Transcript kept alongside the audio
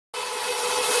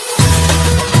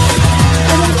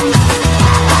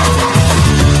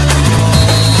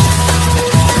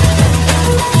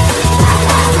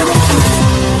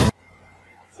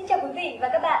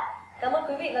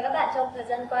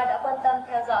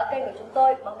kênh của chúng tôi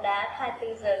Bóng Đá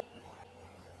 24 giờ.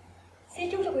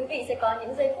 Xin chúc cho quý vị sẽ có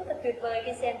những giây phút thật tuyệt vời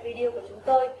khi xem video của chúng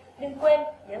tôi. Đừng quên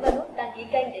nhấn vào nút đăng ký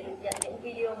kênh để được nhận những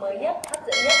video mới nhất, hấp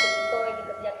dẫn nhất của chúng tôi được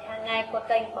cập nhật hàng ngày qua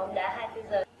kênh Bóng Đá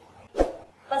 24 giờ.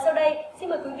 Và sau đây, xin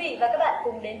mời quý vị và các bạn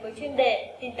cùng đến với chuyên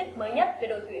đề tin tức mới nhất về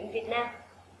đội tuyển Việt Nam.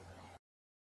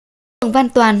 Văn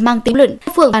Toàn mang tính luận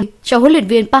Phượng cho huấn luyện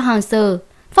viên Park Hang-seo.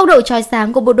 Phong độ chói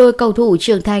sáng của bộ đôi cầu thủ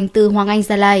trưởng thành từ Hoàng Anh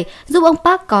Gia Lai giúp ông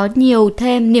Park có nhiều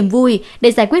thêm niềm vui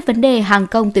để giải quyết vấn đề hàng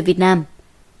công tuyển Việt Nam.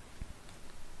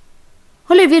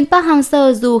 Huấn luyện viên Park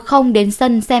Hang-seo dù không đến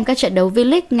sân xem các trận đấu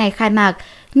V-League ngày khai mạc,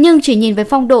 nhưng chỉ nhìn với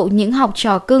phong độ những học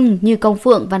trò cưng như Công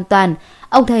Phượng, Văn Toàn,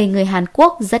 ông thầy người Hàn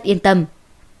Quốc rất yên tâm.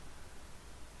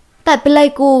 Tại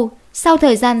Pleiku, sau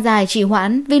thời gian dài trì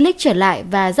hoãn, V-League trở lại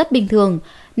và rất bình thường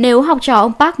nếu học trò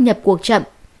ông Park nhập cuộc chậm.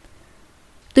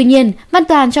 Tuy nhiên, Văn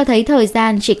Toàn cho thấy thời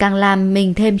gian chỉ càng làm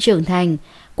mình thêm trưởng thành.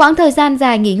 Quãng thời gian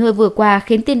dài nghỉ ngơi vừa qua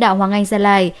khiến tiền đạo Hoàng Anh Gia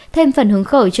Lai thêm phần hứng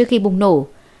khởi trước khi bùng nổ.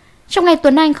 Trong ngày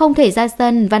Tuấn Anh không thể ra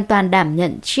sân, Văn Toàn đảm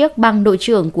nhận chiếc băng đội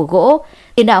trưởng của gỗ.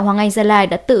 Tiền đạo Hoàng Anh Gia Lai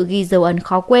đã tự ghi dấu ấn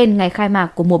khó quên ngày khai mạc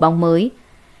của mùa bóng mới.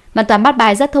 Văn Toàn bắt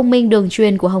bài rất thông minh đường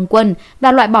chuyền của Hồng Quân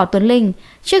và loại bỏ Tuấn Linh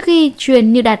trước khi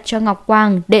chuyền như đặt cho Ngọc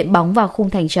Quang đệm bóng vào khung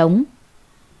thành trống.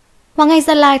 Hoàng Anh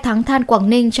Gia Lai thắng Than Quảng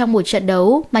Ninh trong một trận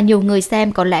đấu mà nhiều người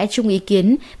xem có lẽ chung ý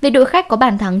kiến về đội khách có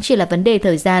bàn thắng chỉ là vấn đề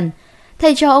thời gian.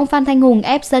 Thầy trò ông Phan Thanh Hùng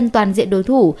ép sân toàn diện đối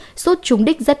thủ, sút trúng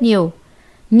đích rất nhiều.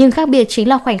 Nhưng khác biệt chính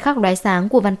là khoảnh khắc lóe sáng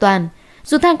của Văn Toàn.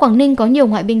 Dù Than Quảng Ninh có nhiều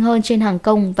ngoại binh hơn trên hàng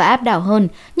công và áp đảo hơn,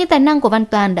 nhưng tài năng của Văn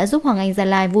Toàn đã giúp Hoàng Anh Gia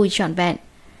Lai vui trọn vẹn.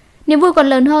 Niềm vui còn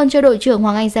lớn hơn cho đội trưởng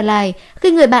Hoàng Anh Gia Lai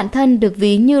khi người bạn thân được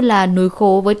ví như là núi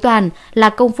khố với Toàn là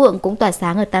Công Phượng cũng tỏa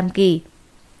sáng ở Tam Kỳ.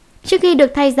 Trước khi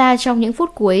được thay ra trong những phút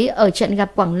cuối ở trận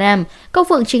gặp Quảng Nam, Công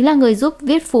Phượng chính là người giúp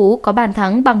Viết Phú có bàn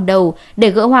thắng bằng đầu để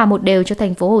gỡ hòa 1-1 cho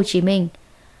thành phố Hồ Chí Minh.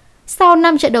 Sau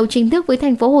 5 trận đấu chính thức với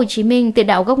thành phố Hồ Chí Minh, tiền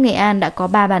đạo gốc Nghệ An đã có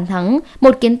 3 bàn thắng,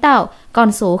 1 kiến tạo,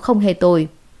 con số không hề tồi.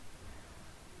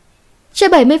 Chơi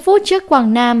 70 phút trước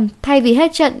Quảng Nam, thay vì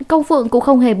hết trận, Công Phượng cũng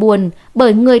không hề buồn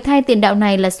bởi người thay tiền đạo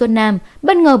này là Xuân Nam,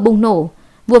 bất ngờ bùng nổ.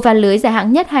 Vua phá lưới giải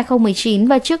hạng nhất 2019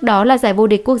 và trước đó là giải vô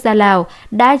địch quốc gia Lào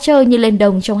đã chơi như lên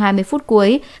đồng trong 20 phút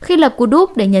cuối khi lập cú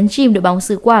đúp để nhấn chìm đội bóng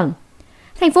xứ Quảng.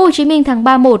 Thành phố Hồ Chí Minh thắng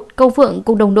 3-1, Công Phượng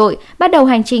cùng đồng đội bắt đầu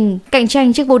hành trình cạnh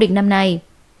tranh chức vô địch năm nay.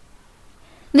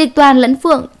 Việc Toàn lẫn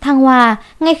Phượng thăng hoa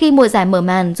ngay khi mùa giải mở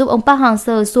màn giúp ông Park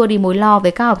Hang-seo xua đi mối lo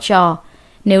với các học trò.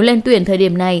 Nếu lên tuyển thời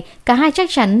điểm này, cả hai chắc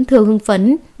chắn thường hưng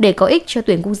phấn để có ích cho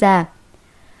tuyển quốc gia.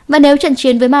 Và nếu trận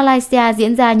chiến với Malaysia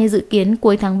diễn ra như dự kiến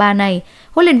cuối tháng 3 này,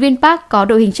 huấn luyện viên Park có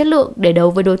đội hình chất lượng để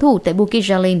đấu với đối thủ tại Bukit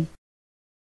Jalil.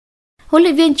 Huấn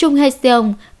luyện viên Chung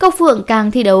Hae-seong, Công Phượng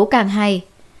càng thi đấu càng hay.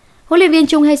 Huấn luyện viên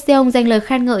Chung Hae-seong dành lời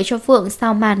khen ngợi cho Phượng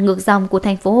sau màn ngược dòng của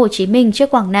thành phố Hồ Chí Minh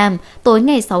trước Quảng Nam tối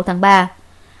ngày 6 tháng 3.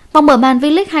 Vòng mở màn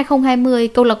V-League 2020,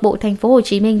 câu lạc bộ thành phố Hồ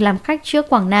Chí Minh làm khách trước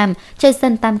Quảng Nam trên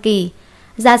sân Tam Kỳ.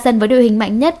 Ra sân với đội hình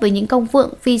mạnh nhất với những Công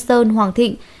Phượng, Phi Sơn, Hoàng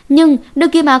Thịnh, nhưng đương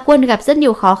kim Á quân gặp rất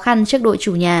nhiều khó khăn trước đội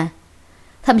chủ nhà.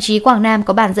 Thậm chí Quảng Nam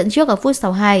có bàn dẫn trước ở phút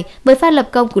 62 với pha lập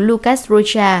công của Lucas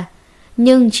Rocha.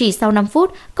 Nhưng chỉ sau 5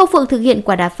 phút, Công Phượng thực hiện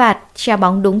quả đá phạt, treo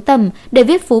bóng đúng tầm để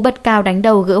Viết Phú bật cao đánh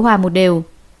đầu gỡ hòa 1-1.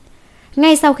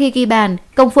 Ngay sau khi ghi bàn,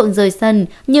 Công Phượng rời sân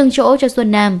nhường chỗ cho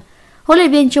Xuân Nam. Huấn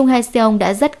luyện viên Chung Hae-seong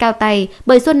đã rất cao tay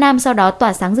bởi Xuân Nam sau đó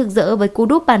tỏa sáng rực rỡ với cú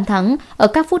đúp bàn thắng ở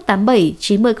các phút 87,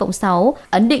 90+6,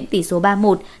 ấn định tỷ số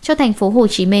 3-1 cho thành phố Hồ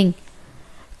Chí Minh.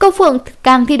 Công Phượng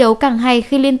càng thi đấu càng hay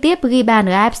khi liên tiếp ghi bàn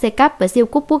ở AFC Cup và siêu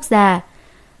cúp quốc gia.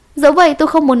 Dẫu vậy, tôi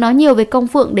không muốn nói nhiều về Công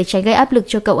Phượng để tránh gây áp lực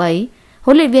cho cậu ấy.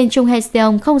 Huấn luyện viên Chung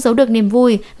Hae-seong không giấu được niềm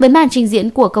vui với màn trình diễn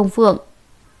của Công Phượng.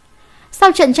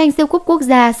 Sau trận tranh siêu cúp quốc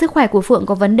gia, sức khỏe của Phượng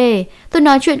có vấn đề. Tôi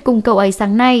nói chuyện cùng cậu ấy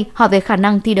sáng nay, hỏi về khả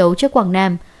năng thi đấu trước Quảng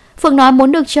Nam. Phượng nói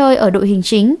muốn được chơi ở đội hình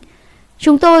chính.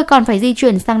 Chúng tôi còn phải di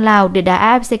chuyển sang Lào để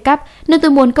đá AFC Cup nên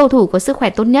tôi muốn cầu thủ có sức khỏe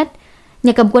tốt nhất.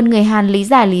 Nhà cầm quân người Hàn lý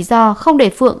giải lý do không để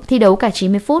Phượng thi đấu cả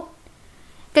 90 phút.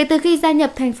 Kể từ khi gia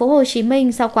nhập thành phố Hồ Chí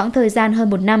Minh sau quãng thời gian hơn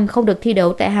 1 năm không được thi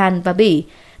đấu tại Hàn và Bỉ,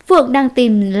 Phượng đang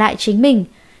tìm lại chính mình.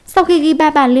 Sau khi ghi 3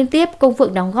 bàn liên tiếp, Công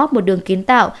Phượng đóng góp một đường kiến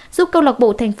tạo giúp câu lạc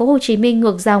bộ thành phố Hồ Chí Minh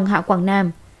ngược dòng hạ Quảng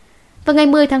Nam. Vào ngày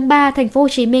 10 tháng 3, thành phố Hồ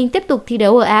Chí Minh tiếp tục thi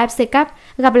đấu ở AFC Cup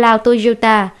gặp Lào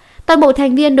Toyota. Toàn bộ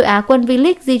thành viên đội Á quân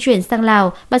V-League di chuyển sang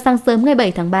Lào vào sáng sớm ngày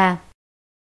 7 tháng 3.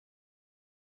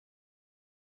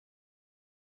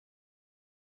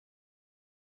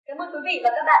 Cảm ơn quý vị và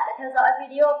các bạn đã theo dõi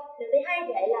video. Nếu thấy hay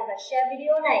thì hãy like và share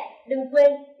video này. Đừng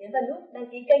quên nhấn vào nút đăng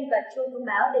ký kênh và chuông thông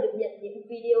báo để được nhận những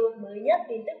video mới nhất,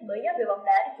 tin tức mới nhất về bóng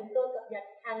đá được chúng tôi cập nhật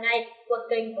hàng ngày qua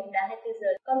kênh Bóng Đá 24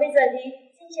 giờ. Còn bây giờ thì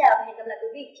xin chào và hẹn gặp lại quý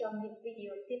vị trong những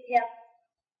video tiếp theo.